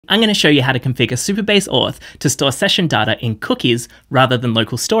I'm going to show you how to configure Supabase Auth to store session data in cookies rather than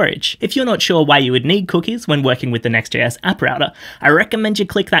local storage. If you're not sure why you would need cookies when working with the Next.js app router, I recommend you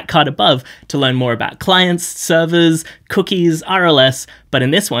click that card above to learn more about clients, servers, cookies, RLS, but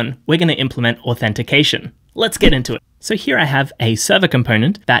in this one, we're going to implement authentication. Let's get into it. So here I have a server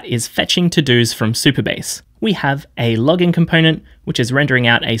component that is fetching to-dos from Supabase. We have a login component, which is rendering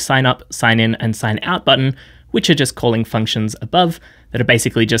out a sign up, sign in, and sign out button, which are just calling functions above that are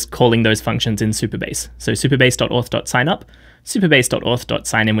basically just calling those functions in Supabase. So supabase.auth.signup,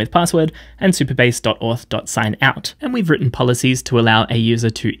 supabase.auth.signin with password, and supabase.auth.signout. And we've written policies to allow a user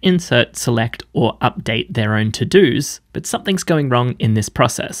to insert, select, or update their own to-dos, but something's going wrong in this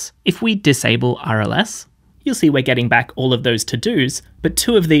process. If we disable RLS, you'll see we're getting back all of those to-dos, but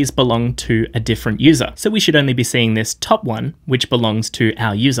two of these belong to a different user. So we should only be seeing this top one, which belongs to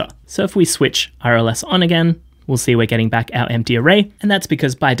our user. So if we switch RLS on again, we'll see we're getting back our empty array, and that's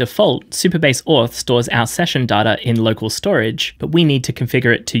because by default, Supabase Auth stores our session data in local storage, but we need to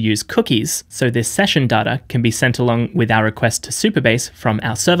configure it to use cookies, so this session data can be sent along with our request to Supabase from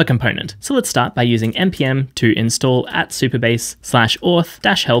our server component. So let's start by using npm to install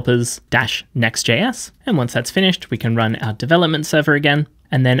 @supabase/auth-helpers-next.js, and once that's finished, we can run our development server again,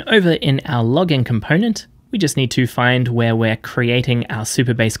 and then over in our login component, we just need to find where we're creating our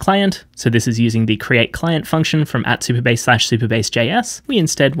Supabase client. So this is using the create client function from @supabase/supabase.js. We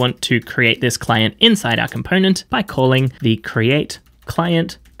instead want to create this client inside our component by calling the create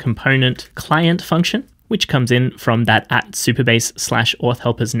client component client function, which comes in from that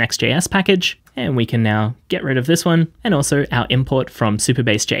 @supabase/auth-helpers-next.js package. And we can now get rid of this one and also our import from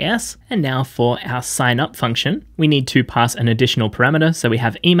Supabase.js. And now for our sign up function, we need to pass an additional parameter. So we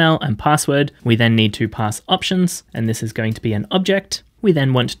have email and password. We then need to pass options, and this is going to be an object. We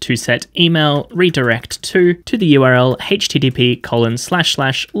then want to set email redirect to the URL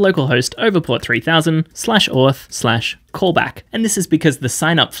http://localhost over port 3000/auth/callback. And this is because the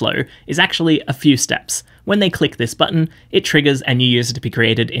sign up flow is actually a few steps. When they click this button, it triggers a new user to be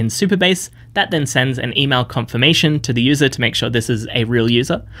created in Supabase. That then sends an email confirmation to the user to make sure this is a real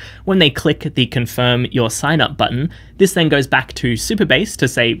user. When they click the confirm your sign up button, this then goes back to Supabase to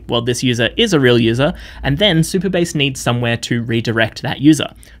say, well, this user is a real user, and then Supabase needs somewhere to redirect that user.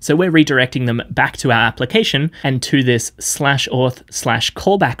 So we're redirecting them back to our application and to this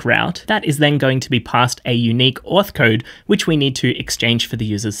 /auth/callback route. That is then going to be passed a unique auth code, which we need to exchange for the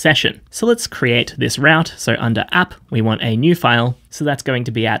user's session. So let's create this route. So under app, we want a new file. So that's going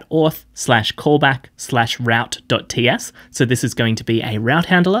to be at auth/callback/route.ts. So this is going to be a route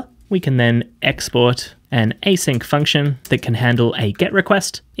handler. We can then export an async function that can handle a GET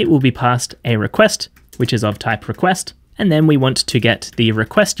request. It will be passed a request, which is of type request. And then we want to get the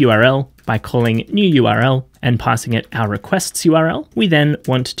request URL by calling new URL and passing it our requests URL. We then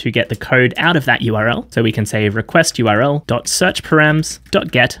want to get the code out of that URL. So we can say request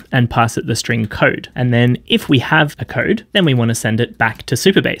URL.searchparams.get and pass it the string code. And then if we have a code, then we want to send it back to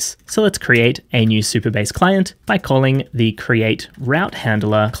Supabase. So let's create a new Supabase client by calling the create route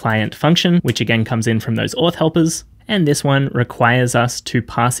handler client function, which again comes in from those auth helpers. And this one requires us to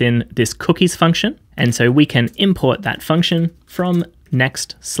pass in this cookies function. And so we can import that function from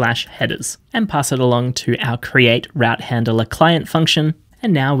next/headers and pass it along to our create route handler client function.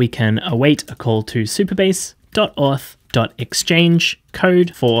 And now we can await a call to supabase.auth.exchange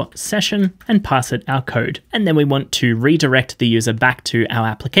code for session and pass it our code. And then we want to redirect the user back to our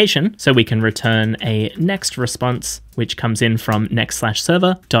application so we can return a next response, which comes in from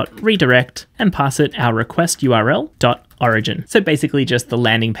next/server.redirect and pass it our request URL.origin. So basically just the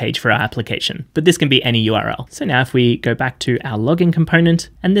landing page for our application, but this can be any URL. So now if we go back to our login component,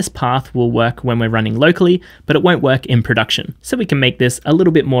 and this path will work when we're running locally, but it won't work in production. So we can make this a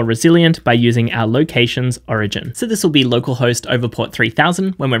little bit more resilient by using our locations origin. So this will be localhost over port 3000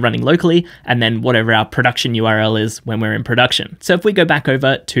 when we're running locally, and then whatever our production URL is when we're in production. So if we go back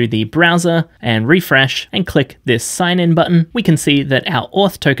over to the browser and refresh and click this sign in button, we can see that our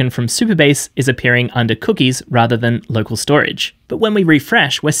auth token from Supabase is appearing under cookies rather than local storage. But when we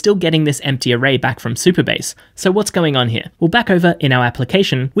refresh, we're still getting this empty array back from Supabase. So what's going on here? Well, back over in our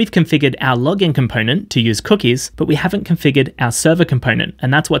application, we've configured our login component to use cookies, but we haven't configured our server component,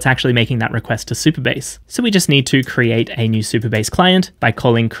 and that's what's actually making that request to Supabase. So we just need to create a new Supabase client by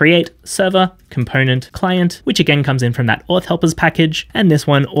calling create server component client, which again comes in from that auth helpers package. And this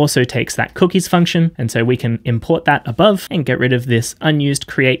one also takes that cookies function. And so we can import that above and get rid of this unused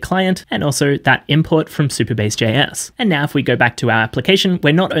create client and also that import from Supabase.js. And now if we go back to our application,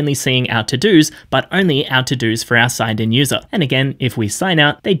 we're not only seeing our to-dos, but only our to-dos for our signed in user. And again, if we sign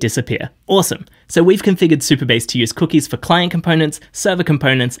out, they disappear. Awesome. So we've configured Supabase to use cookies for client components, server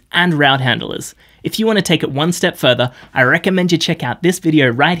components, and route handlers. If you want to take it one step further, I recommend you check out this video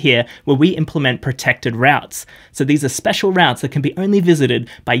right here where we implement protected routes. So these are special routes that can be only visited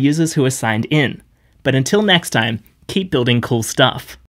by users who are signed in. But until next time, keep building cool stuff.